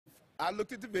I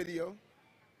looked at the video,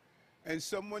 and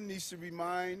someone needs to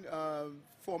remind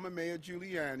former Mayor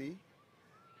Giuliani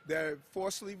that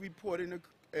falsely reporting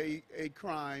a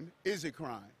crime is a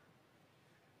crime.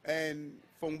 And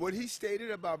from what he stated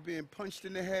about being punched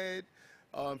in the head,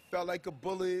 felt like a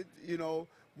bullet, you know,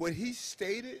 what he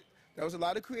stated, there was a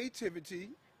lot of creativity,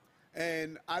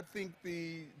 and I think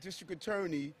the district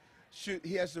attorney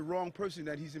he has the wrong person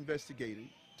that he's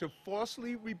investigating. To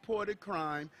falsely report a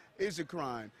crime is a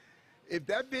crime. If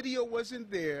that video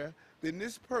wasn't there, then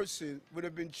this person would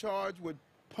have been charged with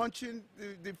punching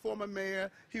the former mayor.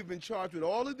 He would have been charged with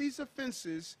all of these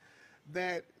offenses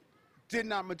that did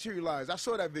not materialize. I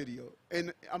saw that video,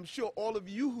 and I'm sure all of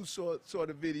you who saw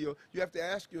the video, you have to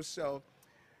ask yourself,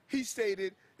 he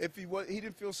stated if he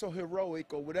didn't feel so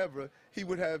heroic or whatever, he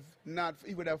would have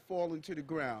fallen to the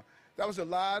ground. That was a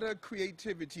lot of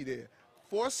creativity there.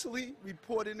 Falsely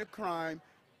reporting a crime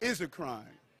is a crime.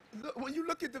 When you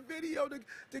look at the video,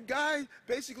 the guy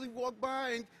basically walked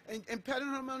by and patted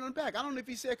him on the back. I don't know if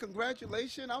he said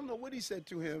congratulations. I don't know what he said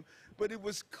to him, but it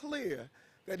was clear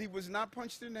that he was not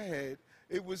punched in the head.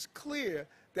 It was clear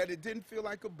that it didn't feel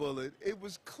like a bullet. It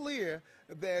was clear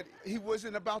that he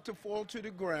wasn't about to fall to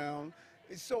the ground.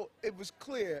 So it was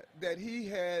clear that he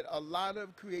had a lot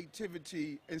of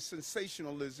creativity and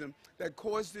sensationalism that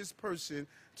caused this person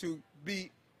to be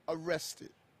arrested.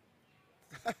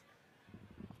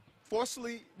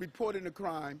 Falsely reporting a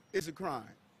crime is a crime.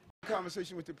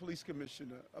 Conversation with the police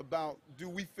commissioner about, do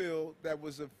we feel that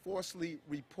was a falsely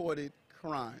reported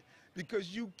crime?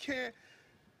 Because you can't,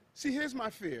 see, here's my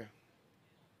fear.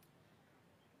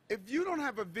 If you don't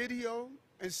have a video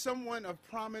and someone of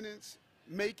prominence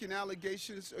making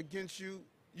allegations against you,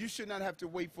 you should not have to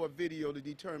wait for a video to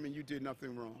determine you did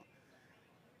nothing wrong.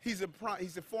 He's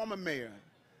a former mayor.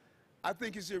 I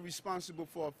think it's irresponsible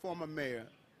for a former mayor.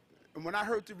 And when I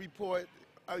heard the report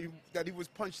that he was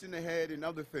punched in the head and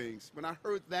other things, when I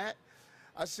heard that,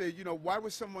 I said, you know, why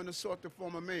would someone assault the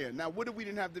former mayor? Now, what if we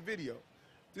didn't have the video?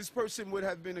 This person would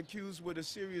have been accused with a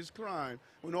serious crime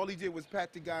when all he did was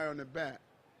pat the guy on the back.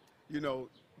 You know,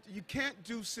 you can't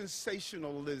do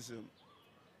sensationalism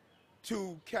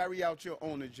to carry out your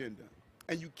own agenda.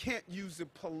 And you can't use the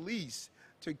police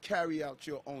to carry out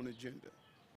your own agenda.